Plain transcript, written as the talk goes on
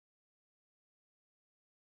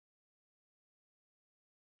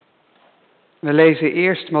We lezen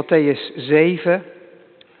eerst Mattheüs 7.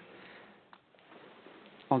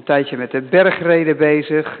 Al een tijdje met de Bergrede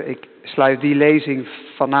bezig. Ik sluit die lezing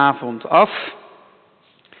vanavond af.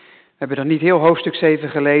 We hebben nog niet heel hoofdstuk 7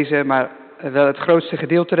 gelezen, maar wel het grootste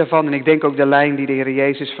gedeelte daarvan. En ik denk ook de lijn die de Heer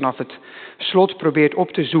Jezus vanaf het slot probeert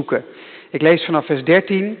op te zoeken. Ik lees vanaf vers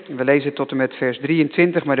 13. We lezen tot en met vers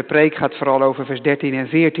 23, maar de preek gaat vooral over vers 13 en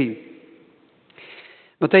 14.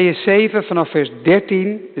 Mattheüs 7 vanaf vers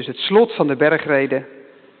 13, dus het slot van de Bergrede. En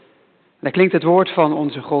daar klinkt het woord van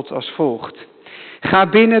onze God als volgt. Ga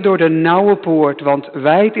binnen door de nauwe poort, want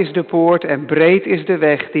wijd is de poort en breed is de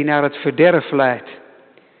weg die naar het verderf leidt.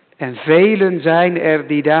 En velen zijn er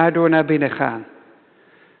die daardoor naar binnen gaan.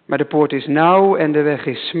 Maar de poort is nauw en de weg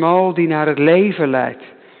is smal die naar het leven leidt.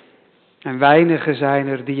 En weinigen zijn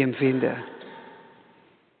er die hem vinden.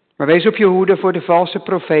 Maar wees op je hoede voor de valse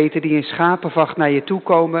profeten die in schapenvacht naar je toe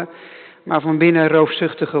komen, maar van binnen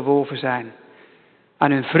roofzuchtige wolven zijn.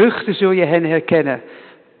 Aan hun vruchten zul je hen herkennen.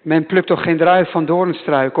 Men plukt toch geen druif van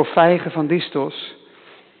doornstruik of vijgen van distels.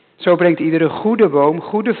 Zo brengt iedere goede boom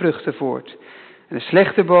goede vruchten voort. En een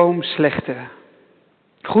slechte boom slechte.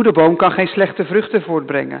 Een goede boom kan geen slechte vruchten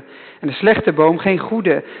voortbrengen. En een slechte boom geen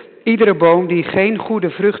goede. Iedere boom die geen goede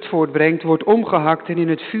vrucht voortbrengt, wordt omgehakt en in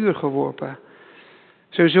het vuur geworpen.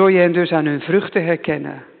 Zo zul je hen dus aan hun vruchten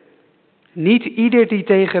herkennen. Niet ieder die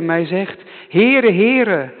tegen mij zegt, Heere,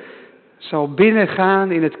 Heere, zal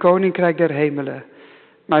binnengaan in het koninkrijk der hemelen.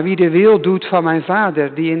 Maar wie de wil doet van mijn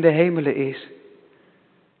Vader die in de hemelen is.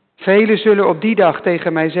 Velen zullen op die dag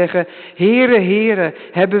tegen mij zeggen, Heere, Heere,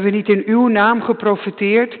 hebben we niet in uw naam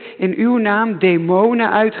geprofeteerd, in uw naam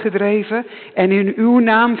demonen uitgedreven en in uw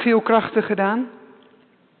naam veel krachten gedaan?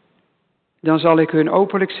 Dan zal ik hun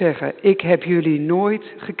openlijk zeggen, ik heb jullie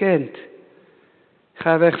nooit gekend.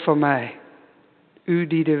 Ga weg van mij, u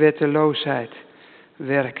die de wetteloosheid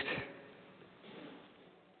werkt.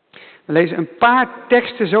 We lezen een paar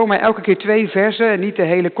teksten, zomaar elke keer 2 versen. Niet de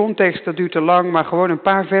hele context, dat duurt te lang, maar gewoon een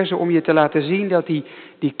paar versen om je te laten zien dat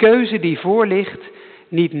die keuze die voor ligt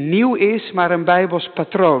niet nieuw is, maar een Bijbels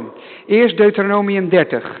patroon. Eerst Deuteronomium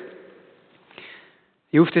 30.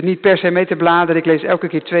 Je hoeft het niet per se mee te bladeren, ik lees elke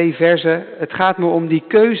keer 2 versen. Het gaat me om die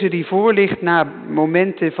keuze die voor ligt na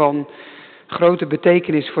momenten van grote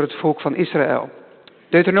betekenis voor het volk van Israël.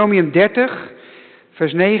 Deuteronomium 30,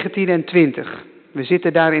 vers 19 en 20. We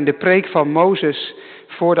zitten daar in de preek van Mozes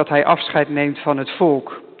voordat hij afscheid neemt van het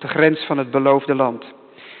volk, de grens van het beloofde land.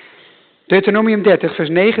 Deuteronomium 30, vers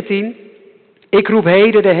 19. Ik roep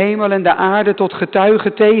heden de hemel en de aarde tot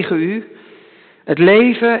getuigen tegen u. Het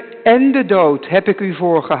leven en de dood heb ik u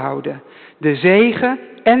voorgehouden, de zegen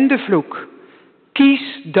en de vloek.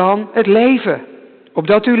 Kies dan het leven,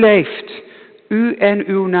 opdat u leeft, u en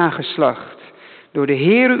uw nageslacht. Door de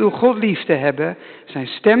Heere uw God lief te hebben, zijn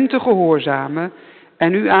stem te gehoorzamen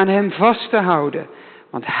en u aan hem vast te houden.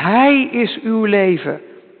 Want hij is uw leven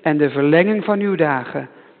en de verlenging van uw dagen.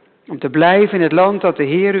 Om te blijven in het land dat de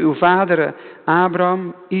Heere uw vaderen,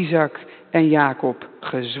 Abraham, Isaac en Jacob,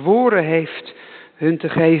 gezworen heeft hun te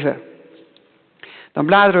geven. Dan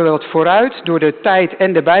bladeren we wat vooruit door de tijd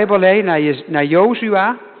en de Bijbel heen naar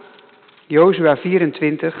Jozua. Jozua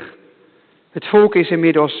 24. Het volk is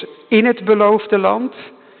inmiddels in het beloofde land.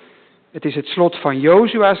 Het is het slot van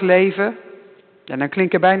Jozua's leven. En dan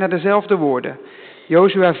klinken bijna dezelfde woorden.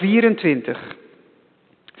 Jozua 24,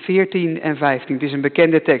 14 en 15. Het is een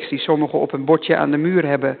bekende tekst die sommigen op een bordje aan de muur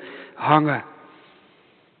hebben hangen.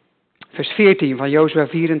 Vers 14 van Jozua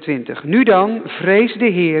 24. Nu dan, vrees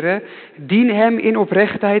de Heere, dien hem in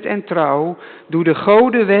oprechtheid en trouw. Doe de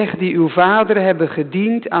goden weg die uw vaderen hebben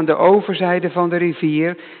gediend aan de overzijde van de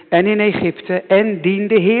rivier en in Egypte en dien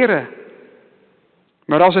de Heere.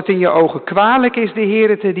 Maar als het in je ogen kwalijk is de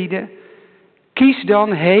Heere te dienen, kies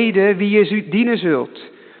dan heden wie je dienen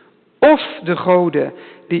zult. Of de goden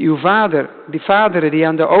die uw vaderen die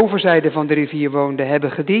aan de overzijde van de rivier woonden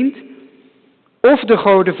hebben gediend, of de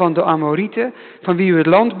goden van de Amorieten, van wie u het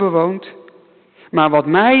land bewoont. Maar wat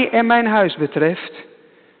mij en mijn huis betreft,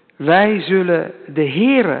 wij zullen de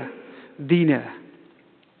Heere dienen.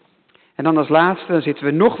 En dan als laatste, dan zitten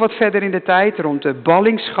we nog wat verder in de tijd, rond de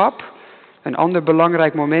ballingschap. Een ander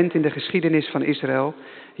belangrijk moment in de geschiedenis van Israël.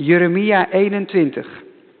 Jeremia 21.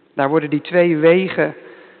 Daar worden die 2 wegen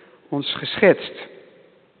ons geschetst.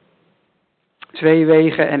 2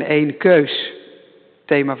 wegen en 1 keus.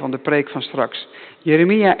 Thema van de preek van straks.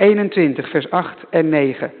 Jeremia 21, vers 8 en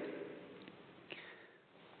 9.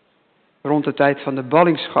 Rond de tijd van de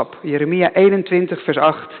ballingschap. Jeremia 21, vers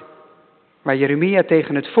 8. Waar Jeremia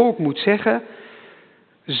tegen het volk moet zeggen.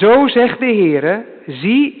 Zo zegt de Heere,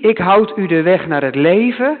 zie, ik houd u de weg naar het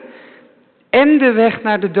leven en de weg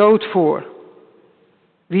naar de dood voor.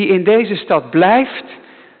 Wie in deze stad blijft,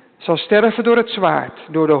 zal sterven door het zwaard,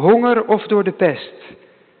 door de honger of door de pest.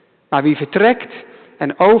 Maar wie vertrekt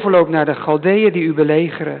en overloopt naar de Galdeeën die u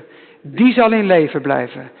belegeren, die zal in leven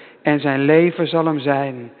blijven. En zijn leven zal hem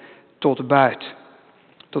zijn tot buit.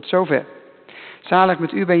 Tot zover. Zalig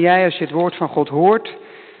met u ben jij als je het woord van God hoort,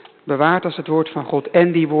 bewaart als het woord van God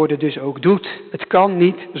en die woorden dus ook doet. Het kan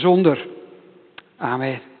niet zonder.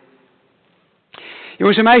 Amen.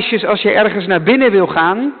 Jongens en meisjes, als je ergens naar binnen wil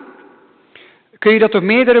gaan, kun je dat op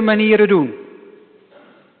meerdere manieren doen.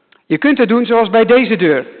 Je kunt het doen zoals bij deze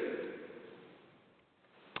deur.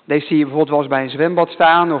 Deze zie je bijvoorbeeld wel eens bij een zwembad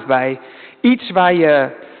staan of bij iets waar je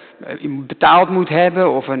betaald moet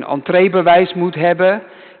hebben of een entreebewijs moet hebben.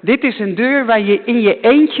 Dit is een deur waar je in je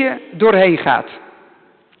eentje doorheen gaat.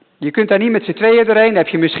 Je kunt daar niet met z'n tweeën doorheen, dat heb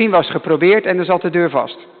je misschien wel eens geprobeerd en dan zat de deur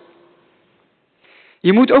vast.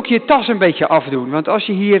 Je moet ook je tas een beetje afdoen, want als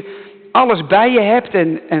je hier alles bij je hebt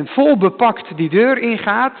en vol bepakt die deur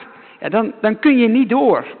ingaat, ja, dan kun je niet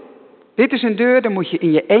door. Dit is een deur, daar moet je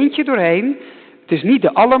in je eentje doorheen. Het is niet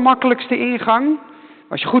de allermakkelijkste ingang.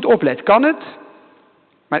 Als je goed oplet kan het,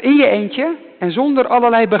 maar in je eentje en zonder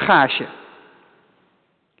allerlei bagage.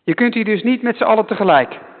 Je kunt hier dus niet met z'n allen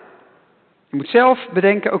tegelijk. Je moet zelf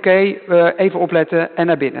bedenken, oké, even opletten en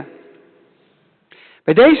naar binnen.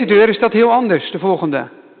 Bij deze deur is dat heel anders, de volgende.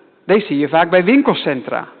 Deze zie je vaak bij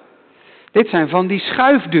winkelcentra. Dit zijn van die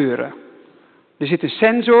schuifdeuren. Er zit een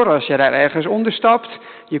sensor als je daar ergens onder stapt.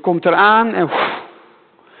 Je komt eraan en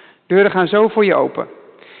deuren gaan zo voor je open.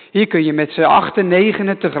 Hier kun je met z'n 8,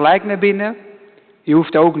 9 tegelijk naar binnen. Je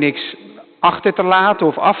hoeft ook niks achter te laten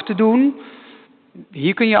of af te doen.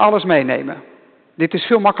 Hier kun je alles meenemen. Dit is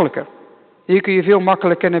veel makkelijker. Hier kun je veel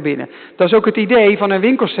makkelijker naar binnen. Dat is ook het idee van een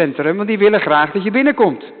winkelcentrum, want die willen graag dat je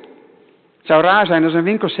binnenkomt. Het zou raar zijn als een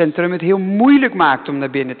winkelcentrum het heel moeilijk maakt om naar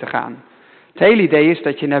binnen te gaan. Het hele idee is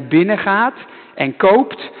dat je naar binnen gaat en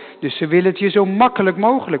koopt, dus ze willen het je zo makkelijk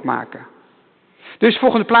mogelijk maken. Dus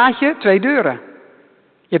volgende plaatje, 2 deuren.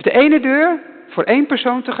 Je hebt de ene deur voor 1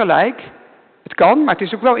 persoon tegelijk. Het kan, maar het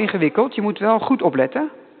is ook wel ingewikkeld. Je moet wel goed opletten.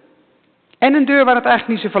 En een deur waar het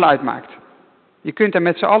eigenlijk niet zoveel uitmaakt. Je kunt er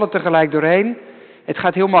met z'n allen tegelijk doorheen. Het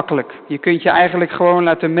gaat heel makkelijk. Je kunt je eigenlijk gewoon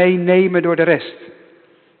laten meenemen door de rest.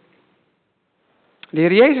 De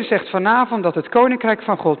Heer Jezus zegt vanavond dat het Koninkrijk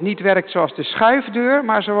van God niet werkt zoals de schuifdeur,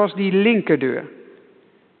 maar zoals die linkerdeur.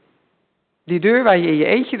 Die deur waar je in je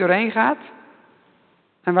eentje doorheen gaat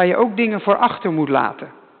en waar je ook dingen voor achter moet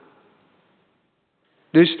laten.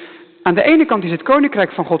 Dus aan de ene kant is het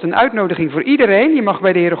Koninkrijk van God een uitnodiging voor iedereen. Je mag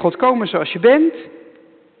bij de Heere God komen zoals je bent.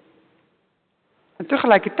 En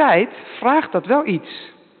tegelijkertijd vraagt dat wel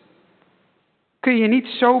iets. Kun je niet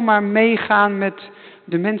zomaar meegaan met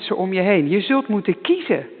de mensen om je heen. Je zult moeten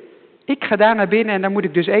kiezen. Ik ga daar naar binnen en daar moet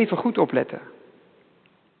ik dus even goed opletten.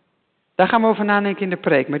 Daar gaan we over nadenken in de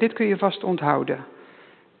preek, maar dit kun je vast onthouden.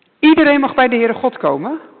 Iedereen mag bij de Heere God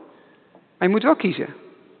komen, maar je moet wel kiezen.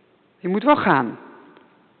 Je moet wel gaan.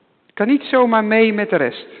 Je kan niet zomaar mee met de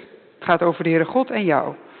rest. Het gaat over de Heere God en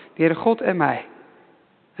jou. De Heere God en mij.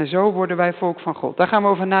 En zo worden wij volk van God. Daar gaan we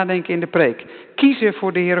over nadenken in de preek. Kiezen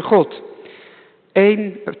voor de Heere God.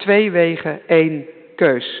 2 wegen, 1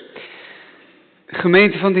 keus.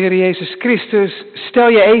 Gemeente van de Heer Jezus Christus, stel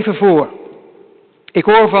je even voor. Ik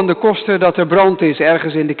hoor van de koster dat er brand is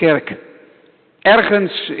ergens in de kerk.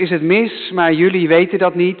 Ergens is het mis, maar jullie weten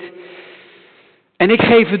dat niet. En ik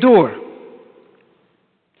geef het door.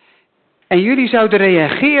 En jullie zouden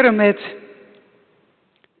reageren met: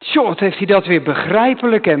 tjoh, wat heeft hij dat weer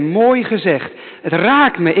begrijpelijk en mooi gezegd. Het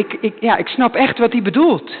raakt me, ik snap echt wat hij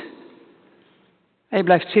bedoelt. En je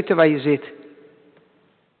blijft zitten waar je zit.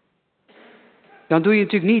 Dan doe je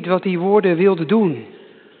natuurlijk niet wat die woorden wilden doen.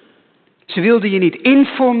 Ze wilden je niet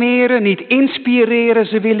informeren, niet inspireren,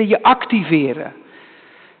 ze willen je activeren.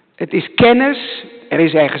 Het is kennis, er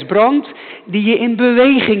is ergens brand, die je in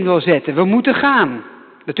beweging wil zetten. We moeten gaan.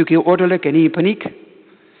 Natuurlijk heel ordelijk en niet in paniek.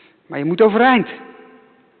 Maar je moet overeind.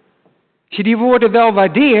 Als je die woorden wel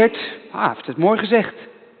waardeert, heeft het mooi gezegd.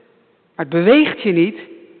 Maar het beweegt je niet,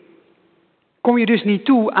 kom je dus niet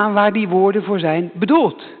toe aan waar die woorden voor zijn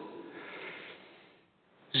bedoeld.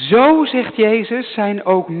 Zo, zegt Jezus, zijn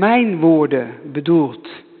ook mijn woorden bedoeld.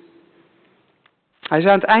 Hij is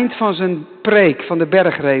aan het eind van zijn preek van de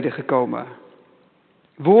Bergrede gekomen.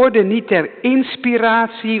 Woorden niet ter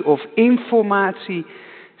inspiratie of informatie,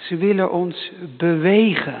 ze willen ons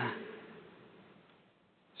bewegen.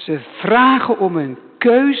 Ze vragen om een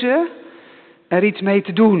keuze er iets mee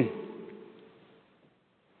te doen.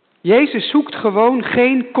 Jezus zoekt gewoon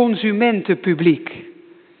geen consumentenpubliek.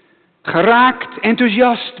 Geraakt,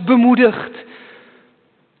 enthousiast, bemoedigd,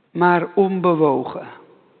 maar onbewogen.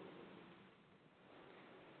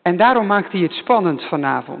 En daarom maakt hij het spannend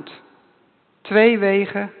vanavond. 2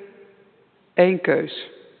 wegen, 1 keus.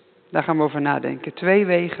 Daar gaan we over nadenken. 2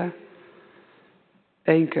 wegen,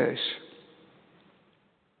 1 keus.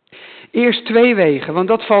 Eerst 2 wegen, want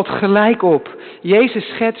dat valt gelijk op. Jezus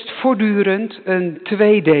schetst voortdurend een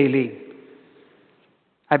tweedeling.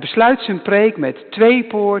 Hij besluit zijn preek met 2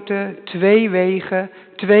 poorten, 2 wegen,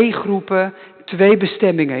 2 groepen, 2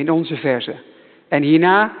 bestemmingen in onze verzen. En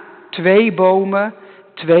hierna 2 bomen,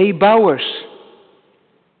 2 bouwers.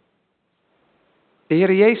 De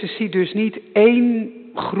Heer Jezus ziet dus niet 1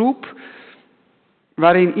 groep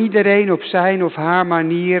waarin iedereen op zijn of haar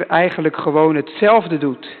manier eigenlijk gewoon hetzelfde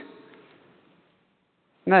doet.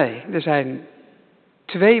 Nee, er zijn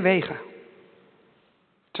 2 wegen.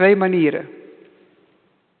 2 manieren.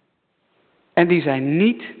 En die zijn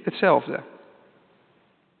niet hetzelfde.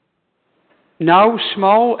 Nauw,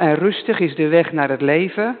 smal en rustig is de weg naar het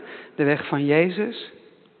leven, de weg van Jezus.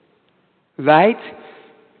 Wijd,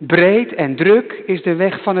 breed en druk is de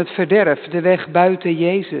weg van het verderf, de weg buiten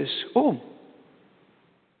Jezus om.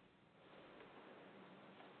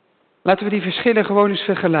 Laten we die verschillen gewoon eens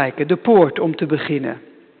vergelijken. De poort om te beginnen.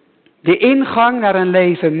 De ingang naar een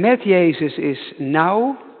leven met Jezus is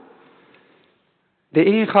nauw. De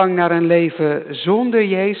ingang naar een leven zonder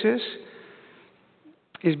Jezus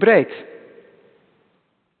is breed.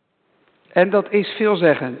 En dat is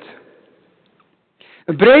veelzeggend.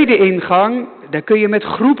 Een brede ingang, daar kun je met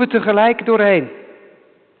groepen tegelijk doorheen.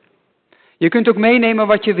 Je kunt ook meenemen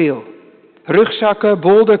wat je wil. Rugzakken,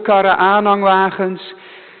 bolderkarren, aanhangwagens.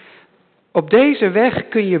 Op deze weg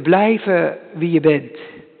kun je blijven wie je bent.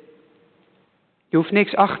 Je hoeft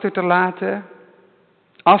niks achter te laten,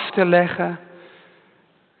 af te leggen.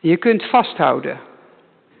 Je kunt vasthouden.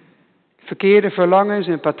 Verkeerde verlangens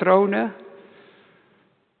en patronen.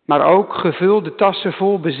 Maar ook gevulde tassen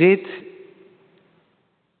vol bezit.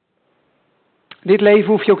 Dit leven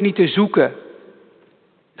hoef je ook niet te zoeken.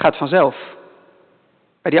 Het gaat vanzelf.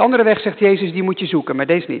 Bij die andere weg zegt Jezus, die moet je zoeken, maar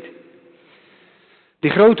deze niet.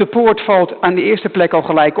 Die grote poort valt aan de eerste plek al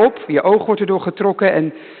gelijk op. Je oog wordt erdoor getrokken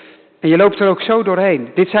en je loopt er ook zo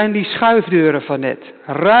doorheen. Dit zijn die schuifdeuren van net.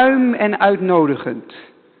 Ruim en uitnodigend.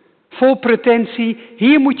 Vol pretentie,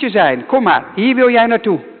 hier moet je zijn. Kom maar, hier wil jij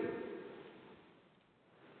naartoe.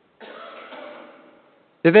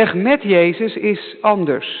 De weg met Jezus is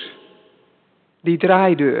anders. Die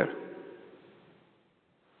draaideur.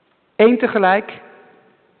 1 tegelijk.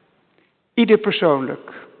 Ieder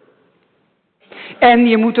persoonlijk. En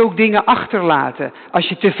je moet ook dingen achterlaten. Als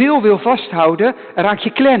je te veel wil vasthouden, raak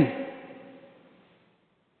je klem.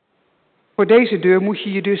 Voor deze deur moet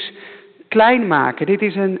je je dus klein maken. Dit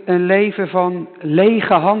is een leven van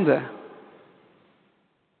lege handen.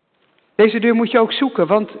 Deze deur moet je ook zoeken,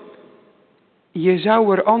 want je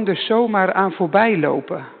zou er anders zomaar aan voorbij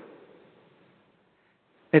lopen.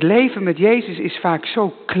 Het leven met Jezus is vaak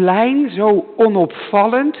zo klein, zo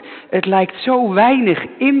onopvallend. Het lijkt zo weinig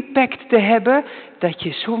impact te hebben, dat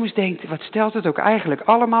je soms denkt, wat stelt het ook eigenlijk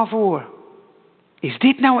allemaal voor? Is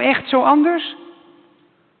dit nou echt zo anders?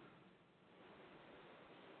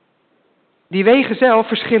 Die wegen zelf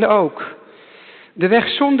verschillen ook. De weg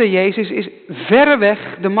zonder Jezus is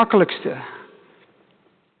verreweg de makkelijkste.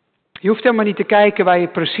 Je hoeft helemaal niet te kijken waar je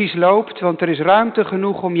precies loopt, want er is ruimte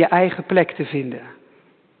genoeg om je eigen plek te vinden.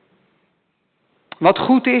 Wat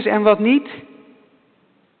goed is en wat niet,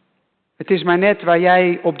 het is maar net waar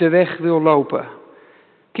jij op de weg wil lopen.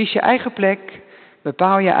 Kies je eigen plek,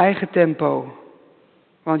 bepaal je eigen tempo,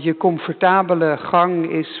 want je comfortabele gang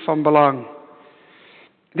is van belang.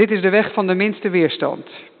 Dit is de weg van de minste weerstand.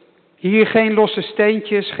 Hier geen losse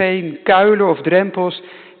steentjes, geen kuilen of drempels.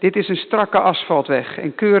 Dit is een strakke asfaltweg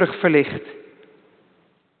en keurig verlicht.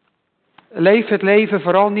 Leef het leven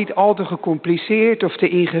vooral niet al te gecompliceerd of te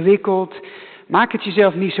ingewikkeld. Maak het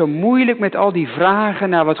jezelf niet zo moeilijk met al die vragen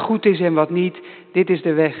naar wat goed is en wat niet. Dit is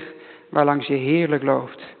de weg waarlangs je heerlijk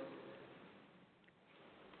loopt.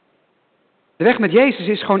 De weg met Jezus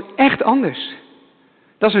is gewoon echt anders.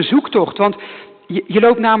 Dat is een zoektocht, want je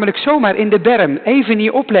loopt namelijk zomaar in de berm, even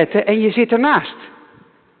niet opletten en je zit ernaast.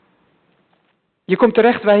 Je komt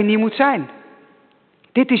terecht waar je niet moet zijn.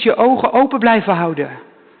 Dit is je ogen open blijven houden.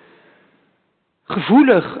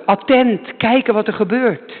 Gevoelig, attent, kijken wat er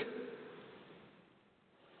gebeurt.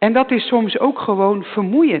 En dat is soms ook gewoon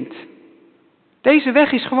vermoeiend. Deze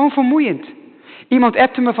weg is gewoon vermoeiend. Iemand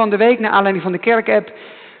appte me van de week naar aanleiding van de kerkapp.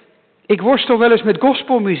 Ik worstel wel eens met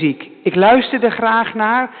gospelmuziek. Ik luister er graag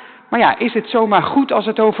naar. Maar ja, is het zomaar goed als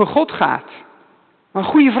het over God gaat? Maar een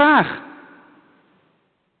goede vraag.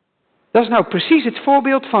 Dat is nou precies het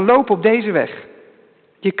voorbeeld van lopen op deze weg.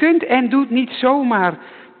 Je kunt en doet niet zomaar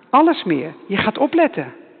alles meer. Je gaat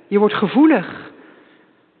opletten. Je wordt gevoelig.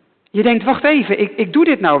 Je denkt, wacht even, ik doe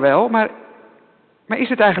dit nou wel, maar is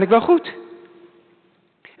het eigenlijk wel goed?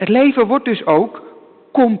 Het leven wordt dus ook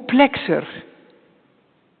complexer.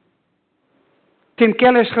 Tim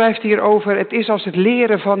Keller schrijft hierover, het is als het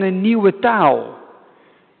leren van een nieuwe taal.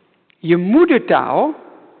 Je moedertaal,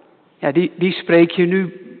 ja, die spreek je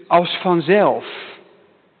nu als vanzelf.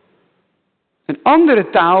 Een andere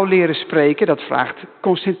taal leren spreken, dat vraagt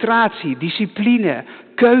concentratie, discipline,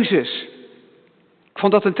 keuzes. Ik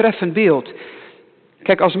vond dat een treffend beeld.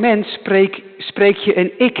 Kijk, als mens spreek je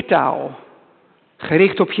een ik-taal,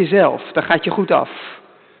 gericht op jezelf, daar gaat je goed af.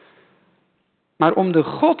 Maar om de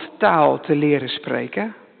Godtaal te leren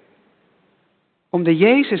spreken, om de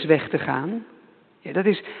Jezusweg te gaan, ja, dat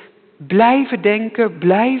is blijven denken,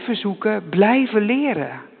 blijven zoeken, blijven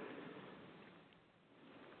leren.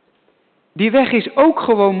 Die weg is ook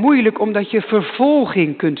gewoon moeilijk omdat je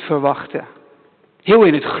vervolging kunt verwachten. Heel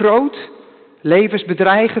in het groot,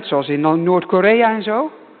 levensbedreigend, zoals in Noord-Korea en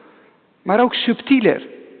zo. Maar ook subtieler.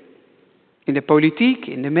 In de politiek,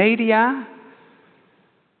 in de media.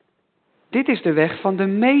 Dit is de weg van de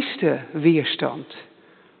meeste weerstand.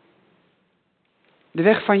 De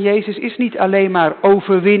weg van Jezus is niet alleen maar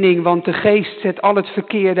overwinning, want de geest zet al het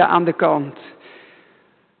verkeerde aan de kant.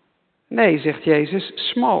 Nee, zegt Jezus,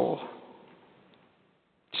 smal.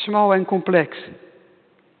 Smal en complex.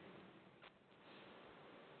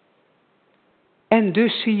 En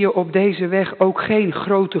dus zie je op deze weg ook geen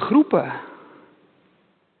grote groepen.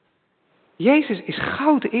 Jezus is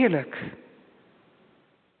goud eerlijk.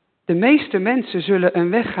 De meeste mensen zullen een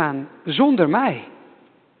weg gaan zonder mij.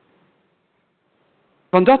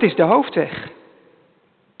 Want dat is de hoofdweg.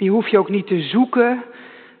 Die hoef je ook niet te zoeken.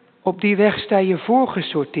 Op die weg sta je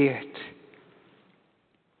voorgesorteerd.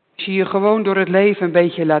 Als je je gewoon door het leven een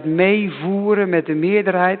beetje laat meevoeren met de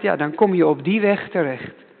meerderheid, ja, dan kom je op die weg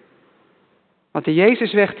terecht. Want de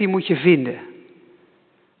Jezusweg, die moet je vinden.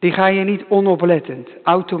 Die ga je niet onoplettend,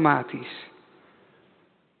 automatisch.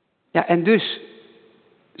 Ja, en dus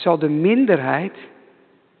zal de minderheid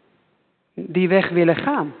die weg willen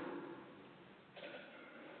gaan.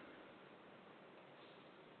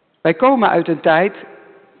 Wij komen uit een tijd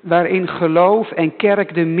waarin geloof en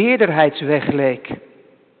kerk de meerderheidsweg leek.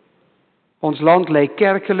 Ons land leek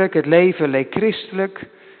kerkelijk, het leven leek christelijk.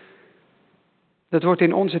 Dat wordt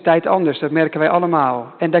in onze tijd anders, dat merken wij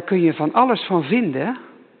allemaal. En daar kun je van alles van vinden.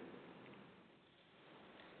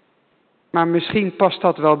 Maar misschien past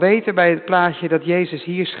dat wel beter bij het plaatje dat Jezus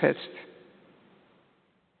hier schetst.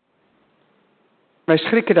 Wij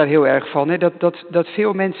schrikken daar heel erg van, hè? Dat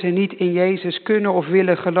veel mensen niet in Jezus kunnen of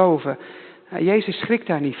willen geloven. Nou, Jezus schrikt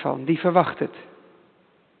daar niet van, die verwacht het.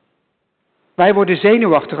 Wij worden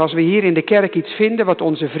zenuwachtig als we hier in de kerk iets vinden wat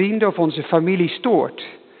onze vrienden of onze familie stoort.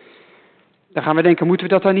 Dan gaan we denken, moeten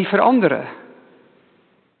we dat dan niet veranderen?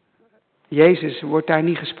 Jezus wordt daar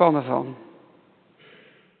niet gespannen van.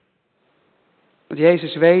 Want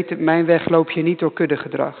Jezus weet, mijn weg loop je niet door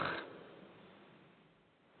kuddegedrag.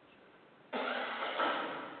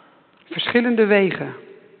 Verschillende wegen.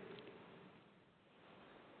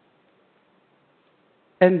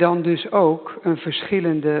 En dan dus ook een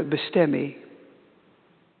verschillende bestemming.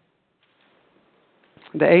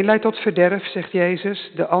 De een leidt tot verderf, zegt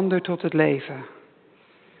Jezus, de ander tot het leven.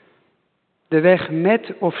 De weg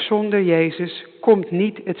met of zonder Jezus komt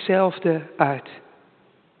niet hetzelfde uit.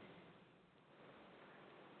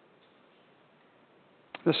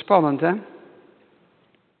 Dat is spannend, hè?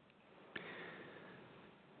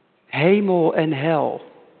 Hemel en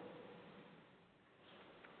hel.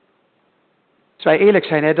 Als wij eerlijk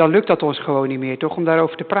zijn, hè, dan lukt dat ons gewoon niet meer, toch? Om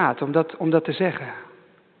daarover te praten, om dat te zeggen.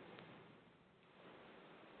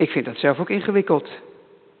 Ik vind dat zelf ook ingewikkeld.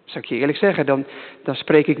 Zal ik je eerlijk zeggen, dan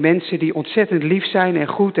spreek ik mensen die ontzettend lief zijn en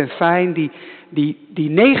goed en fijn, die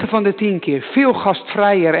 9 van de 10 keer veel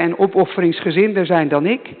gastvrijer en opofferingsgezinder zijn dan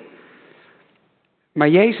ik. Maar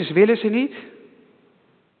Jezus willen ze niet.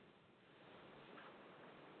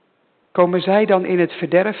 Komen zij dan in het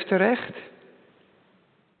verderf terecht?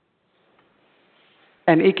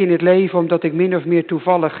 En ik in het leven omdat ik min of meer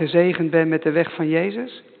toevallig gezegend ben met de weg van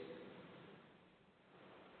Jezus?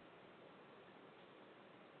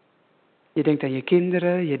 Je denkt aan je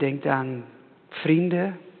kinderen, je denkt aan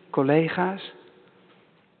vrienden, collega's.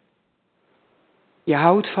 Je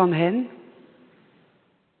houdt van hen.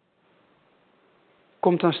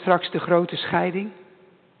 Komt dan straks de grote scheiding?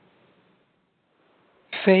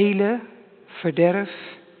 Vele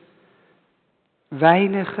verderf,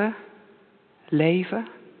 weinige leven.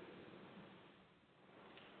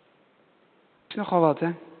 Is nogal wat,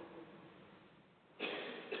 hè?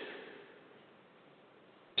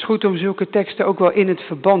 Het is goed om zulke teksten ook wel in het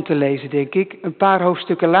verband te lezen, denk ik. Een paar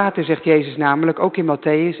hoofdstukken later zegt Jezus namelijk, ook in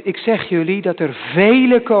Matthäus, ik zeg jullie dat er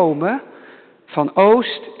velen komen van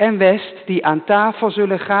oost en west die aan tafel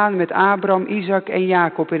zullen gaan met Abraham, Isaac en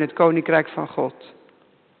Jacob in het koninkrijk van God.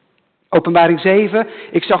 Openbaring 7,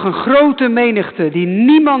 ik zag een grote menigte die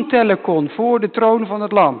niemand tellen kon voor de troon van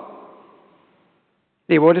het Lam.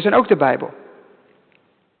 Die woorden zijn ook de Bijbel.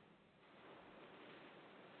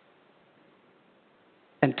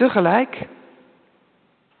 En tegelijk,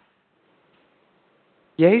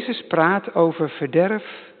 Jezus praat over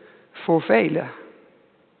verderf voor velen.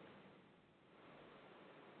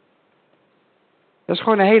 Dat is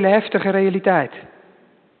gewoon een hele heftige realiteit.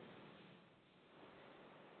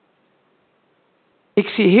 Ik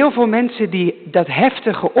zie heel veel mensen die dat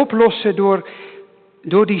heftige oplossen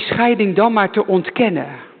door die scheiding dan maar te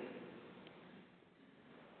ontkennen.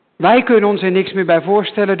 Wij kunnen ons er niks meer bij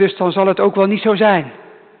voorstellen, dus dan zal het ook wel niet zo zijn.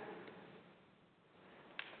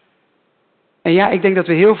 En ja, ik denk dat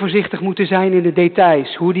we heel voorzichtig moeten zijn in de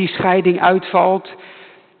details. Hoe die scheiding uitvalt,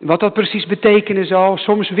 wat dat precies betekenen zal.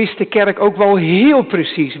 Soms wist de kerk ook wel heel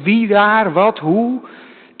precies wie, waar, wat, hoe.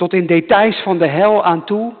 Tot in details van de hel aan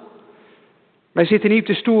toe. Wij zitten niet op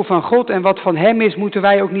de stoel van God en wat van hem is, moeten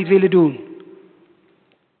wij ook niet willen doen.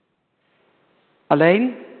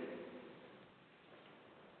 Alleen,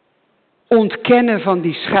 ontkennen van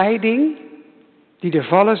die scheiding, die er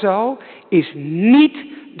vallen zal, is niet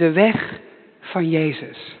de weg van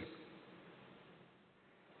Jezus.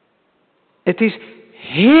 Het is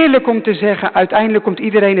heerlijk om te zeggen, uiteindelijk komt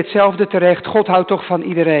iedereen hetzelfde terecht. God houdt toch van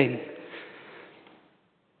iedereen.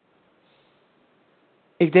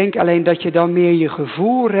 Ik denk alleen dat je dan meer je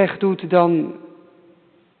gevoel recht doet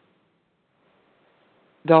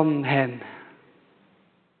dan hem.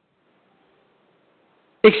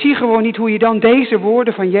 Ik zie gewoon niet hoe je dan deze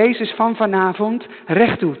woorden van Jezus van vanavond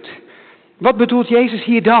recht doet. Wat bedoelt Jezus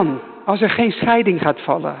hier dan, als er geen scheiding gaat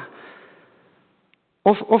vallen?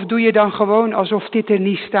 Of doe je dan gewoon alsof dit er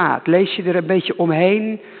niet staat? Lees je er een beetje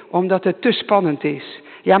omheen, omdat het te spannend is?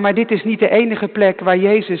 Ja, maar dit is niet de enige plek waar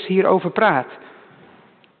Jezus hierover praat.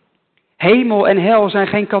 Hemel en hel zijn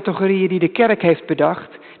geen categorieën die de kerk heeft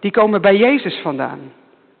bedacht. Die komen bij Jezus vandaan.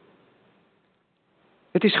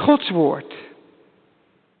 Het is Gods woord.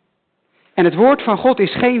 En het woord van God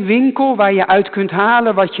is geen winkel waar je uit kunt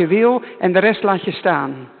halen wat je wil en de rest laat je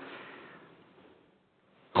staan.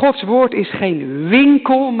 Gods woord is geen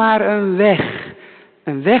winkel, maar een weg.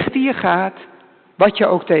 Een weg die je gaat, wat je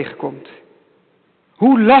ook tegenkomt.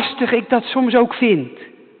 Hoe lastig ik dat soms ook vind.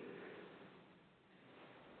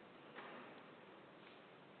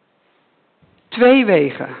 Twee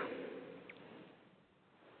wegen.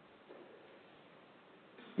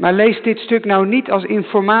 Maar lees dit stuk nou niet als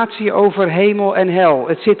informatie over hemel en hel.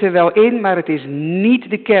 Het zit er wel in, maar het is niet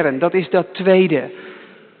de kern. Dat is dat tweede.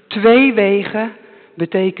 Twee wegen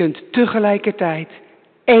betekent tegelijkertijd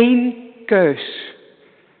één keus.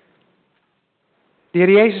 De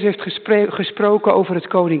Heer Jezus heeft gesproken over het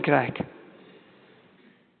koninkrijk. Hij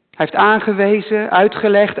heeft aangewezen,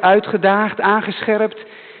 uitgelegd, uitgedaagd, aangescherpt.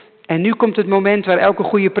 En nu komt het moment waar elke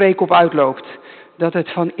goede preek op uitloopt. Dat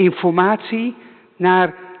het van informatie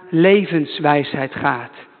naar levenswijsheid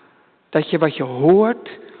gaat. Dat je wat je hoort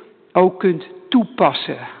ook kunt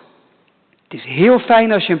toepassen. Het is heel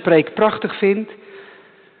fijn als je een preek prachtig vindt.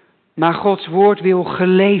 Maar Gods woord wil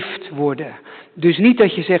geleefd worden. Dus niet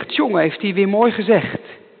dat je zegt, jongen, heeft hij weer mooi gezegd.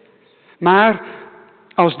 Maar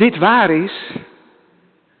als dit waar is,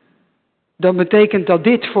 dan betekent dat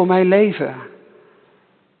dit voor mijn leven.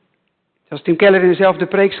 Zoals Tim Keller in dezelfde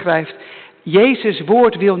preek schrijft. Jezus'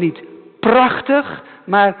 woord wil niet prachtig,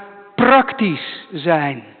 maar praktisch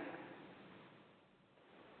zijn.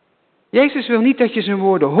 Jezus wil niet dat je zijn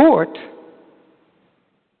woorden hoort.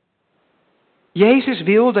 Jezus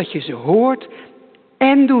wil dat je ze hoort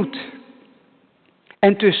en doet.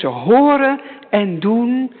 En tussen horen en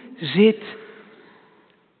doen zit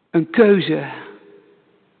een keuze.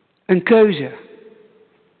 Een keuze.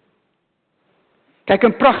 Kijk,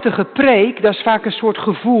 een prachtige preek, dat is vaak een soort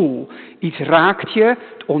gevoel. Iets raakt je,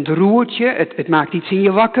 het ontroert je, het maakt iets in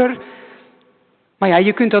je wakker. Maar ja,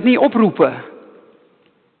 je kunt dat niet oproepen.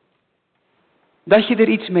 Dat je er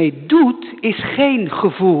iets mee doet, is geen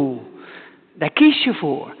gevoel. Daar kies je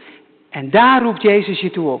voor. En daar roept Jezus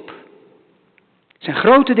je toe op. Er zijn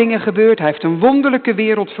grote dingen gebeurd, hij heeft een wonderlijke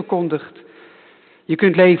wereld verkondigd. Je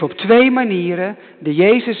kunt leven op twee manieren, de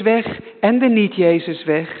Jezusweg en de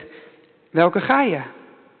niet-Jezusweg. Welke ga je?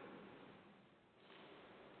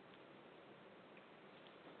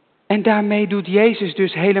 En daarmee doet Jezus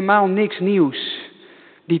dus helemaal niks nieuws.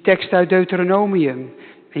 Die tekst uit Deuteronomium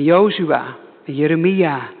en Jozua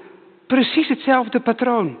Jeremia. Precies hetzelfde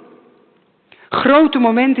patroon. Grote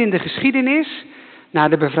momenten in de geschiedenis, na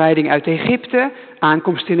de bevrijding uit Egypte,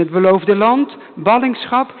 aankomst in het beloofde land,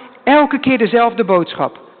 ballingschap, elke keer dezelfde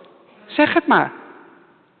boodschap. Zeg het maar.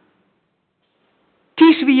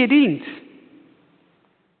 Kies wie je dient.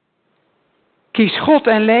 Kies God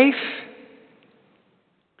en leef.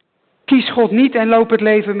 Kies God niet en loop het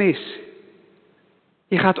leven mis.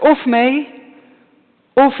 Je gaat of mee,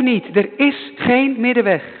 of niet. Er is geen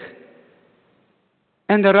middenweg.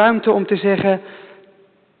 En de ruimte om te zeggen,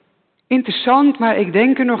 interessant, maar ik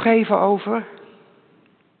denk er nog even over.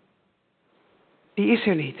 Die is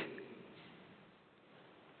er niet.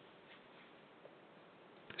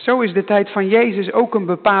 Zo is de tijd van Jezus ook een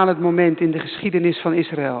bepalend moment in de geschiedenis van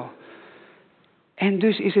Israël. En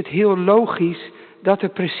dus is het heel logisch dat er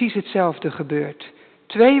precies hetzelfde gebeurt.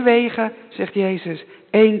 2 wegen, zegt Jezus,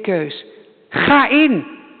 1 keus. Ga in!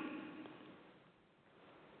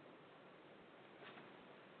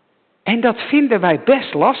 En dat vinden wij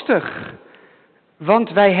best lastig.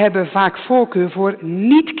 Want wij hebben vaak voorkeur voor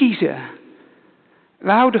niet kiezen.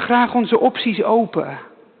 We houden graag onze opties open.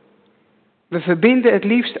 We verbinden het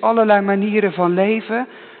liefst allerlei manieren van leven.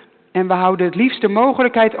 En we houden het liefst de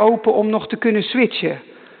mogelijkheid open om nog te kunnen switchen.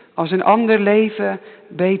 Als een ander leven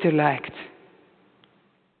beter lijkt.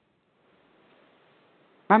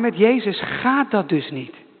 Maar met Jezus gaat dat dus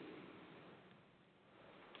niet.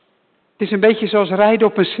 Het is een beetje zoals rijden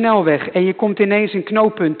op een snelweg en je komt ineens een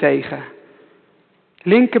knooppunt tegen.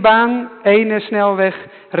 Linkerbaan, ene snelweg,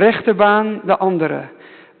 rechterbaan, de andere.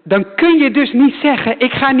 Dan kun je dus niet zeggen,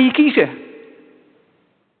 ik ga niet kiezen.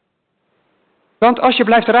 Want als je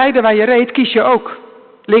blijft rijden waar je reed, kies je ook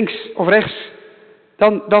links of rechts.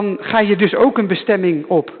 Dan ga je dus ook een bestemming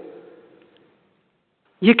op.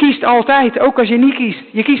 Je kiest altijd, ook als je niet kiest.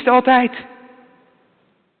 Je kiest altijd.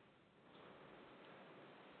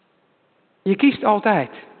 Je kiest altijd.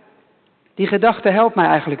 Die gedachte helpt mij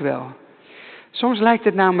eigenlijk wel. Soms lijkt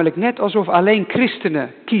het namelijk net alsof alleen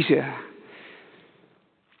christenen kiezen.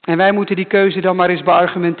 En wij moeten die keuze dan maar eens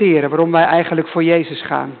beargumenteren, waarom wij eigenlijk voor Jezus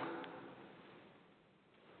gaan.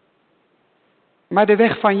 Maar de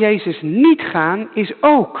weg van Jezus niet gaan is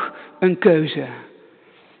ook een keuze.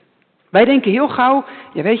 Wij denken heel gauw,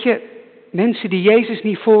 ja weet je, mensen die Jezus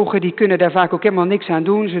niet volgen, die kunnen daar vaak ook helemaal niks aan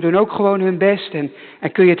doen. Ze doen ook gewoon hun best en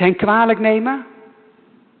kun je het hen kwalijk nemen?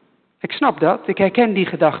 Ik snap dat, ik herken die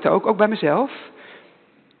gedachte ook bij mezelf.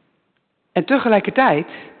 En tegelijkertijd,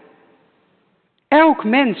 elk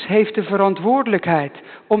mens heeft de verantwoordelijkheid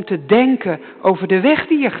om te denken over de weg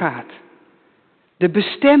die je gaat. De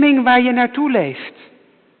bestemming waar je naartoe leeft.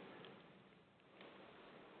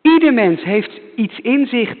 Ieder mens heeft iets in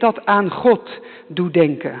zich dat aan God doet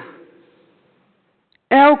denken.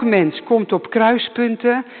 Elk mens komt op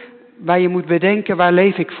kruispunten waar je moet bedenken, waar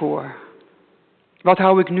leef ik voor? Wat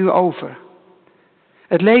hou ik nu over?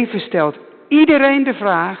 Het leven stelt iedereen de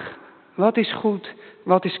vraag, wat is goed,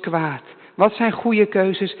 wat is kwaad? Wat zijn goede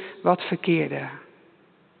keuzes, wat verkeerde?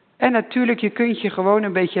 En natuurlijk, je kunt je gewoon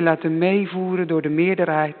een beetje laten meevoeren door de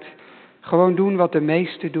meerderheid. Gewoon doen wat de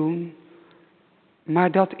meesten doen.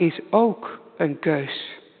 Maar dat is ook een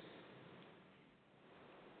keus.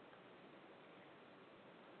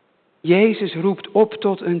 Jezus roept op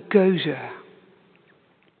tot een keuze.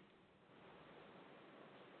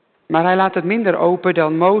 Maar hij laat het minder open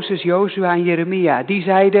dan Mozes, Jozua en Jeremia. Die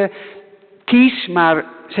zeiden, kies maar,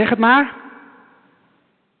 zeg het maar.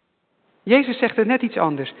 Jezus zegt het net iets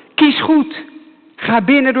anders. Kies goed. Ga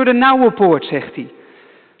binnen door de nauwe poort, zegt hij.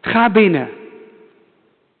 Ga binnen.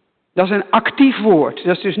 Dat is een actief woord.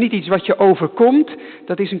 Dat is dus niet iets wat je overkomt.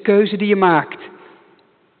 Dat is een keuze die je maakt.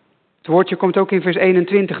 Het woordje komt ook in vers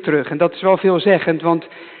 21 terug. En dat is wel veelzeggend, want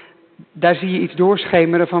daar zie je iets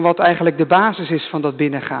doorschemeren van wat eigenlijk de basis is van dat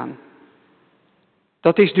binnengaan.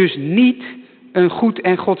 Dat is dus niet een goed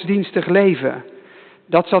en godsdienstig leven.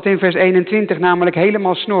 Dat zat in vers 21 namelijk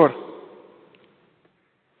helemaal snor.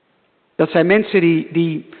 Dat zijn mensen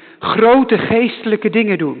die grote geestelijke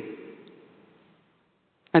dingen doen.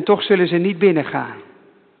 En toch zullen ze niet binnengaan.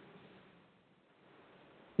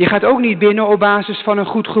 Je gaat ook niet binnen op basis van een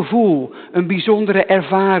goed gevoel, een bijzondere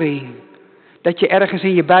ervaring. Dat je ergens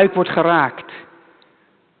in je buik wordt geraakt.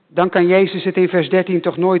 Dan kan Jezus het in vers 13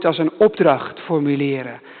 toch nooit als een opdracht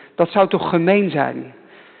formuleren. Dat zou toch gemeen zijn.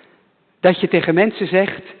 Dat je tegen mensen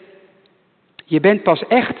zegt, je bent pas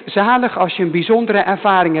echt zalig als je een bijzondere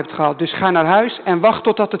ervaring hebt gehad. Dus ga naar huis en wacht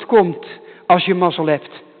totdat het komt, als je mazzel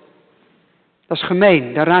hebt. Dat is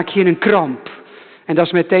gemeen, dan raak je in een kramp. En dat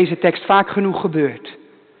is met deze tekst vaak genoeg gebeurd.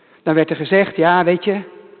 Dan werd er gezegd, ja weet je,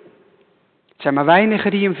 het zijn maar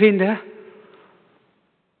weinigen die hem vinden.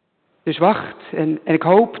 Dus wacht en ik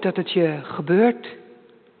hoop dat het je gebeurt.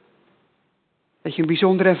 Dat je een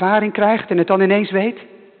bijzondere ervaring krijgt en het dan ineens weet.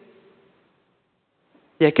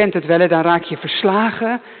 Jij kent het wel, hè? Dan raak je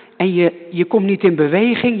verslagen en je komt niet in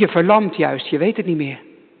beweging. Je verlamt juist, je weet het niet meer.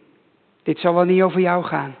 Dit zal wel niet over jou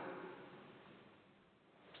gaan.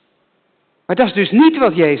 Maar dat is dus niet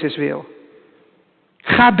wat Jezus wil.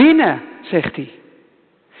 Ga binnen, zegt hij.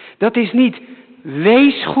 Dat is niet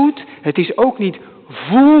wees goed, het is ook niet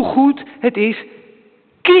voel goed, het is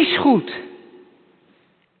kies goed.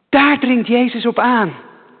 Daar dringt Jezus op aan.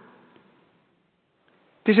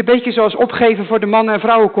 Het is een beetje zoals opgeven voor de mannen- en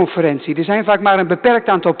vrouwenconferentie. Er zijn vaak maar een beperkt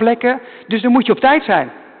aantal plekken, dus dan moet je op tijd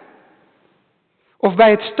zijn. Of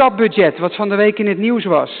bij het stapbudget, wat van de week in het nieuws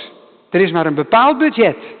was. Er is maar een bepaald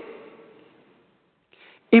budget.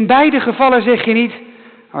 In beide gevallen zeg je niet,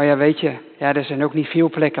 oh ja, weet je, ja, er zijn ook niet veel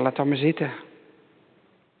plekken, laat dan maar zitten.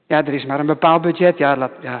 Ja, er is maar een bepaald budget,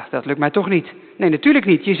 dat lukt mij toch niet. Nee, natuurlijk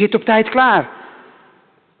niet, je zit op tijd klaar.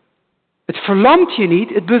 Het verlamt je niet,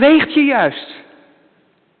 het beweegt je juist.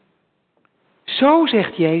 Zo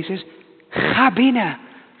zegt Jezus, ga binnen,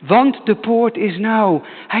 want de poort is nauw.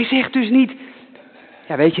 Hij zegt dus niet,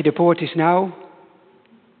 ja weet je, de poort is nauw.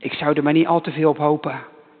 Ik zou er maar niet al te veel op hopen.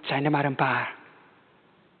 Het zijn er maar een paar.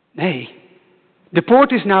 Nee, de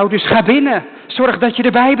poort is nauw, dus ga binnen. Zorg dat je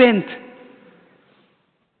erbij bent.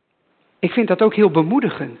 Ik vind dat ook heel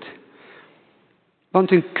bemoedigend.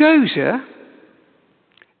 Want een keuze,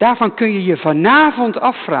 daarvan kun je je vanavond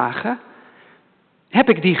afvragen, heb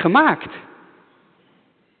ik die gemaakt?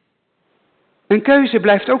 Een keuze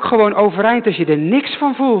blijft ook gewoon overeind als je er niks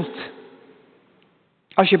van voelt.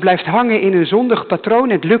 Als je blijft hangen in een zondig patroon,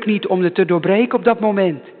 het lukt niet om het te doorbreken op dat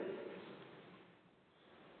moment.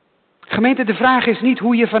 Gemeente, de vraag is niet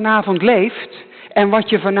hoe je vanavond leeft en wat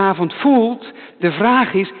je vanavond voelt. De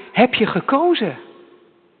vraag is, heb je gekozen?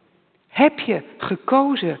 Heb je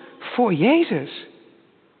gekozen voor Jezus?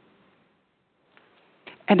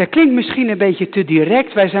 En dat klinkt misschien een beetje te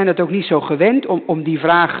direct. Wij zijn het ook niet zo gewend om die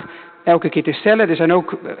vraag elke keer te stellen. Er zijn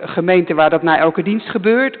ook gemeenten waar dat na elke dienst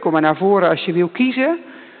gebeurt. Kom maar naar voren als je wil kiezen.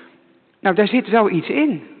 Nou, daar zit wel iets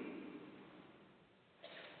in.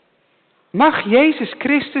 Mag Jezus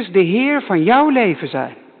Christus de Heer van jouw leven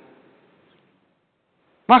zijn?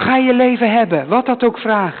 Mag Hij je leven hebben, wat dat ook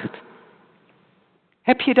vraagt?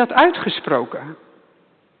 Heb je dat uitgesproken?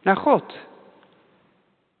 Naar God?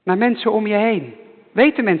 Naar mensen om je heen?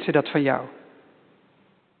 Weten mensen dat van jou?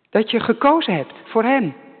 Dat je gekozen hebt voor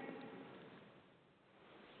Hem?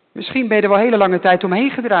 Misschien ben je er wel hele lange tijd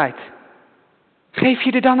omheen gedraaid. Geef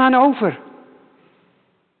je er dan aan over?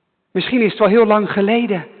 Misschien is het wel heel lang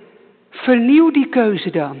geleden. Vernieuw die keuze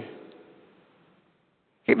dan.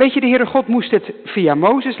 Weet je, de Heere God moest het via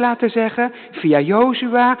Mozes laten zeggen, via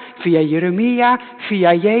Jozua, via Jeremia,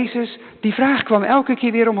 via Jezus. Die vraag kwam elke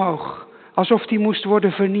keer weer omhoog, alsof die moest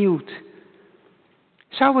worden vernieuwd.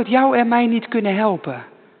 Zou het jou en mij niet kunnen helpen?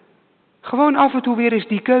 Gewoon af en toe weer eens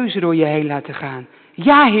die keuze door je heen laten gaan.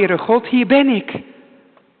 Ja, Heere God, hier ben ik.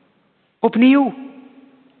 Opnieuw.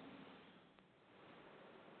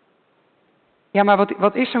 Ja, maar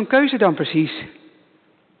wat is zo'n keuze dan precies?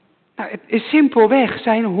 Nou, het is simpelweg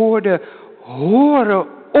zijn woorden horen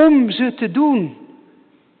om ze te doen.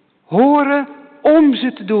 Horen om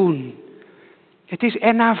ze te doen. Het is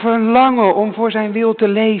ernaar verlangen om voor zijn wil te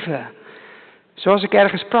leven. Zoals ik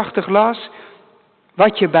ergens prachtig las,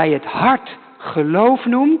 wat je bij het hart geloof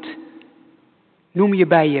noemt, noem je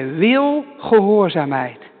bij je wil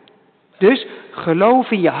gehoorzaamheid. Dus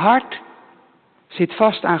geloof in je hart zit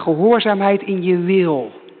vast aan gehoorzaamheid in je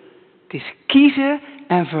wil. Het is kiezen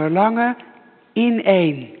en verlangen in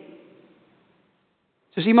één.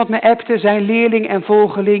 Dus iemand me appte, zijn leerling en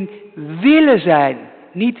volgeling willen zijn,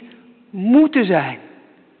 niet moeten zijn.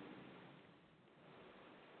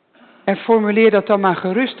 En formuleer dat dan maar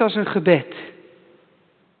gerust als een gebed.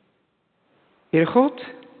 Heer God,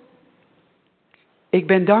 ik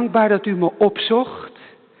ben dankbaar dat u me opzocht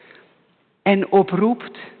en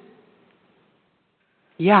oproept.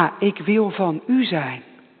 Ja, ik wil van u zijn.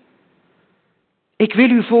 Ik wil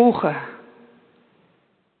u volgen.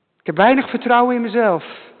 Ik heb weinig vertrouwen in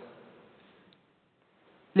mezelf.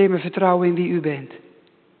 Leer me vertrouwen in wie u bent.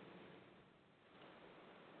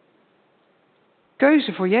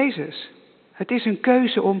 Keuze voor Jezus. Het is een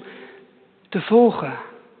keuze om te volgen.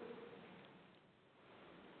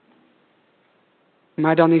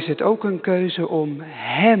 Maar dan is het ook een keuze om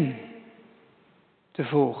Hem te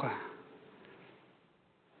volgen.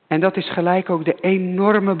 En dat is gelijk ook de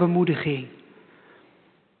enorme bemoediging.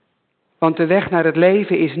 Want de weg naar het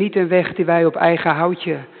leven is niet een weg die wij op eigen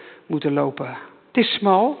houtje moeten lopen. Het is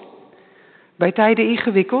smal, bij tijden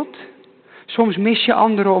ingewikkeld. Soms mis je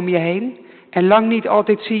anderen om je heen. En lang niet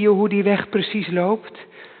altijd zie je hoe die weg precies loopt.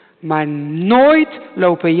 Maar nooit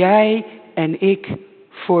lopen jij en ik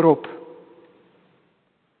voorop.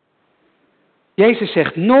 Jezus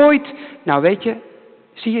zegt nooit, nou weet je,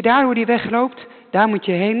 zie je daar hoe die weg loopt? Daar moet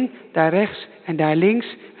je heen, daar rechts en daar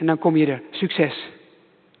links en dan kom je er. Succes.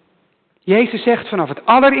 Jezus zegt vanaf het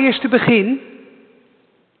allereerste begin,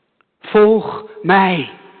 volg mij.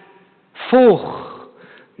 Volg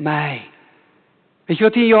mij. Weet je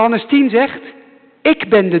wat hij in Johannes 10 zegt? Ik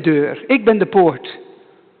ben de deur, ik ben de poort.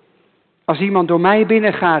 Als iemand door mij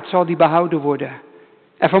binnengaat, zal die behouden worden.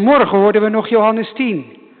 En vanmorgen hoorden we nog Johannes 10.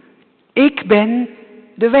 Ik ben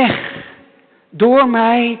de weg. Door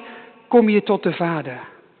mij kom je tot de Vader.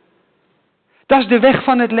 Dat is de weg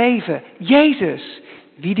van het leven. Jezus,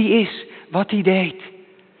 wie die is, wat hij deed.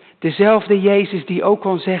 Dezelfde Jezus die ook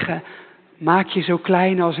kon zeggen, maak je zo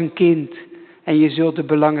klein als een kind en je zult de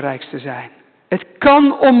belangrijkste zijn. Het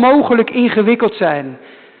kan onmogelijk ingewikkeld zijn.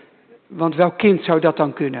 Want welk kind zou dat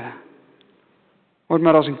dan kunnen? Word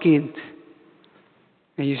maar als een kind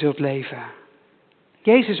en je zult leven.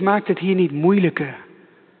 Jezus maakt het hier niet moeilijker.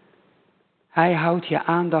 Hij houdt je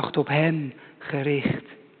aandacht op hem gericht.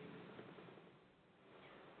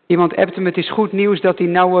 Iemand appte me, het is goed nieuws dat die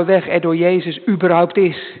nauwe weg er door Jezus überhaupt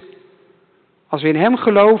is. Als we in hem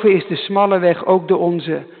geloven is de smalle weg ook de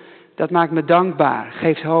onze. Dat maakt me dankbaar,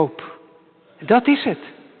 geeft hoop. Dat is het.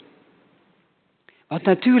 Want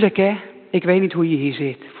natuurlijk ik weet niet hoe je hier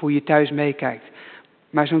zit, of hoe je thuis meekijkt.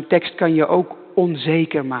 Maar zo'n tekst kan je ook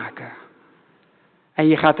onzeker maken. En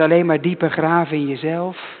je gaat alleen maar dieper graven in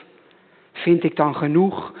jezelf. Vind ik dan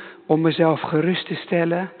genoeg om mezelf gerust te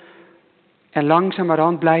stellen? En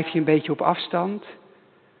langzamerhand blijf je een beetje op afstand.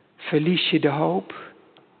 Verlies je de hoop.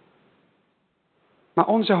 Maar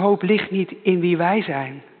onze hoop ligt niet in wie wij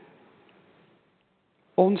zijn.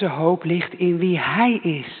 Onze hoop ligt in wie hij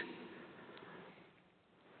is.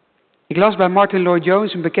 Ik las bij Martin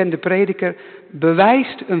Lloyd-Jones, een bekende prediker,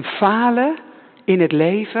 bewijst een falen in het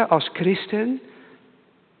leven als christen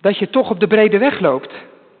dat je toch op de brede weg loopt.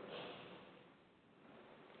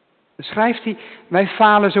 Dan schrijft hij, wij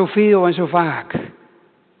falen zoveel en zo vaak.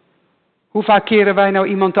 Hoe vaak keren wij nou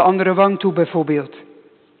iemand de andere wang toe bijvoorbeeld?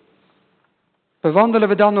 Bewandelen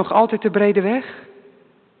we dan nog altijd de brede weg?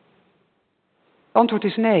 Het antwoord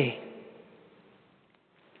is nee.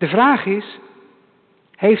 De vraag is,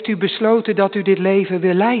 heeft u besloten dat u dit leven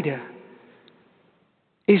wil leiden?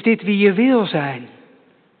 Is dit wie je wil zijn?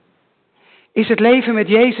 Is het leven met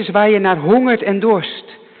Jezus waar je naar hongert en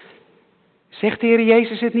dorst? Zegt de Heer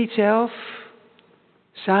Jezus het niet zelf?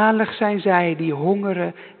 Zalig zijn zij die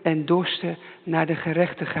hongeren en dorsten naar de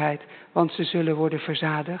gerechtigheid, want ze zullen worden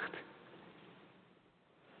verzadigd.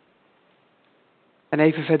 En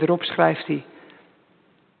even verderop schrijft hij,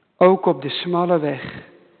 ook op de smalle weg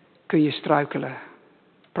kun je struikelen.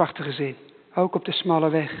 Prachtige zin. Ook op de smalle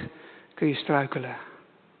weg kun je struikelen.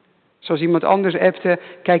 Zoals iemand anders appte,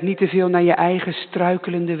 kijk niet te veel naar je eigen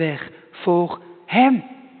struikelende weg. Volg hem.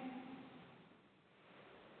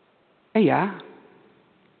 En ja,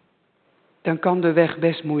 dan kan de weg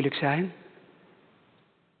best moeilijk zijn.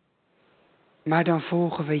 Maar dan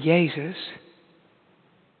volgen we Jezus.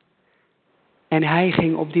 En hij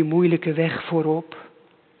ging op die moeilijke weg voorop.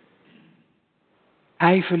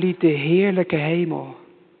 Hij verliet de heerlijke hemel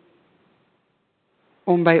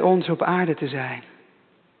om bij ons op aarde te zijn.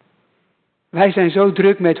 Wij zijn zo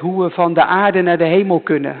druk met hoe we van de aarde naar de hemel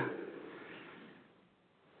kunnen.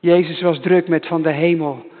 Jezus was druk met van de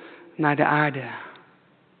hemel naar de aarde.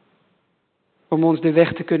 Om ons de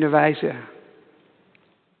weg te kunnen wijzen.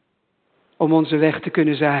 Om onze weg te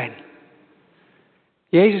kunnen zijn.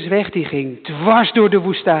 Jezus' weg die ging dwars door de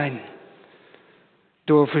woestijn.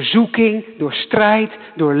 Door verzoeking, door strijd,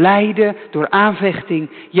 door lijden, door aanvechting.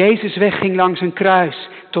 Jezus' weg ging langs een kruis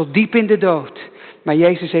tot diep in de dood. Maar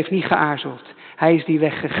Jezus heeft niet geaarzeld. Hij is die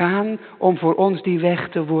weg gegaan om voor ons die weg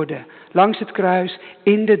te worden. Langs het kruis,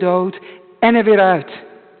 in de dood en er weer uit.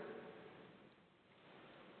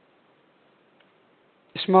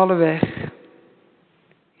 De smalle weg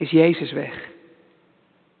is Jezus' weg.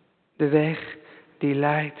 De weg die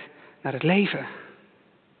leidt naar het leven.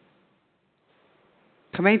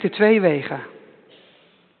 Gemeente Twee wegen.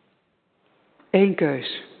 1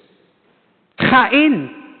 keus. Ga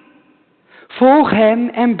in. Volg hem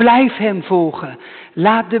en blijf hem volgen.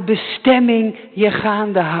 Laat de bestemming je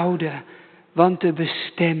gaande houden. Want de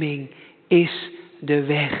bestemming is de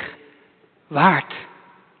weg waard.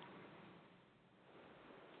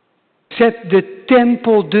 Zet de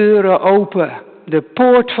tempeldeuren open. De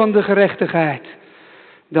poort van de gerechtigheid.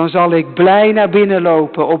 Dan zal ik blij naar binnen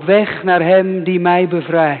lopen op weg naar hem die mij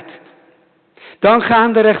bevrijdt. Dan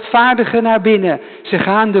gaan de rechtvaardigen naar binnen. Ze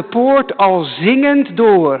gaan de poort al zingend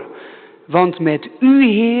door. Want met u,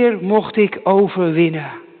 Heer, mocht ik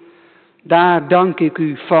overwinnen. Daar dank ik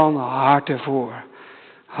u van harte voor.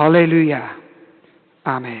 Halleluja.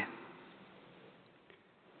 Amen.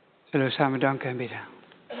 Zullen we samen danken en bidden.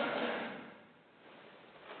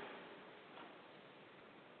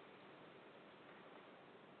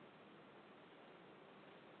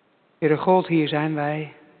 Heere God, hier zijn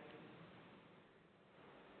wij.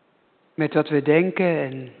 Met wat we denken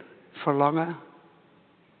en verlangen.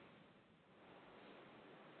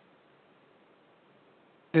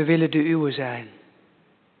 We willen de uwe zijn.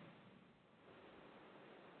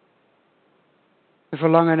 We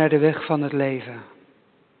verlangen naar de weg van het leven.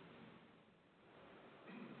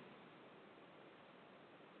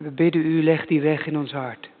 We bidden u, leg die weg in ons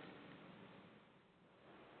hart.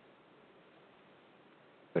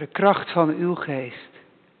 Door de kracht van uw geest.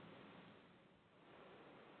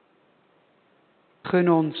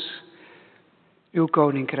 Gun ons uw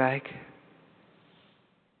koninkrijk.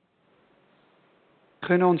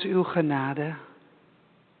 Gun ons uw genade.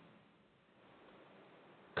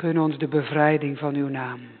 Gun ons de bevrijding van uw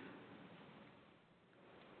naam.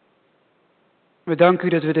 We danken u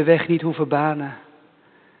dat we de weg niet hoeven banen,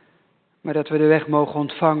 maar dat we de weg mogen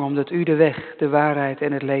ontvangen, omdat u de weg, de waarheid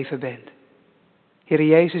en het leven bent. Heer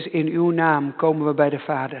Jezus, in uw naam komen we bij de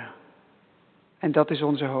Vader. En dat is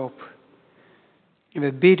onze hoop. En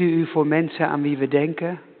we bidden u voor mensen aan wie we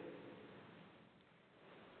denken,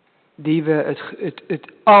 die we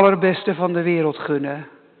het allerbeste van de wereld gunnen.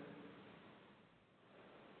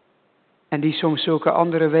 En die soms zulke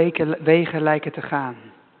andere wegen lijken te gaan.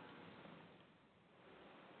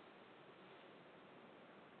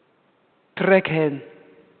 Trek hen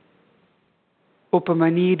op een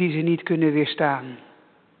manier die ze niet kunnen weerstaan.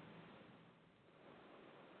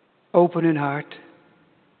 Open hun hart.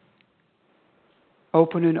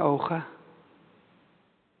 Open hun ogen.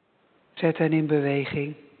 Zet hen in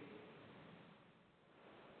beweging.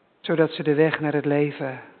 Zodat ze de weg naar het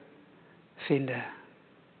leven vinden.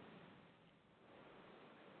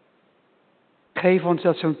 Geef ons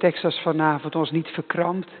dat zo'n tekst als vanavond ons niet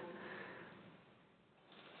verkrampt,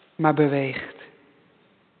 maar beweegt.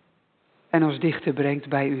 En ons dichter brengt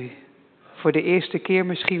bij u. Voor de eerste keer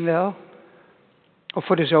misschien wel, of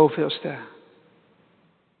voor de zoveelste.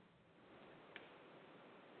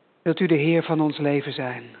 Wilt u de Heer van ons leven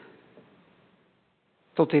zijn,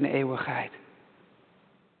 tot in eeuwigheid.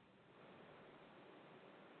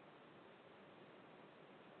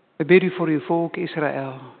 We bidden u voor uw volk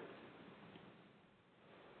Israël,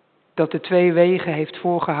 dat de twee wegen heeft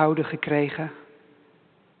voorgehouden gekregen.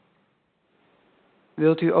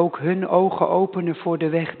 Wilt u ook hun ogen openen voor de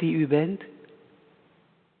weg die u bent?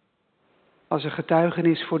 Als een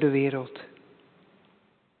getuigenis voor de wereld.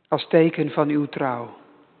 Als teken van uw trouw.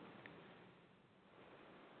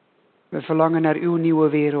 We verlangen naar uw nieuwe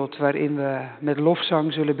wereld waarin we met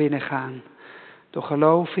lofzang zullen binnengaan. Door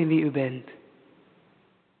geloof in wie u bent.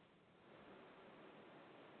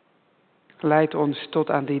 Leid ons tot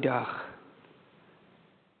aan die dag.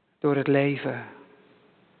 Door het leven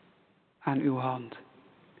aan uw hand.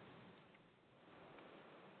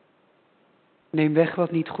 Neem weg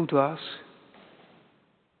wat niet goed was.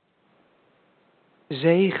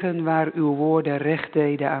 Zegen waar uw woorden recht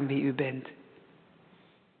deden aan wie u bent.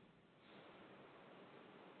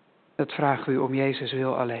 Dat vragen we u om Jezus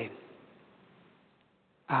wil alleen.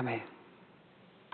 Amen.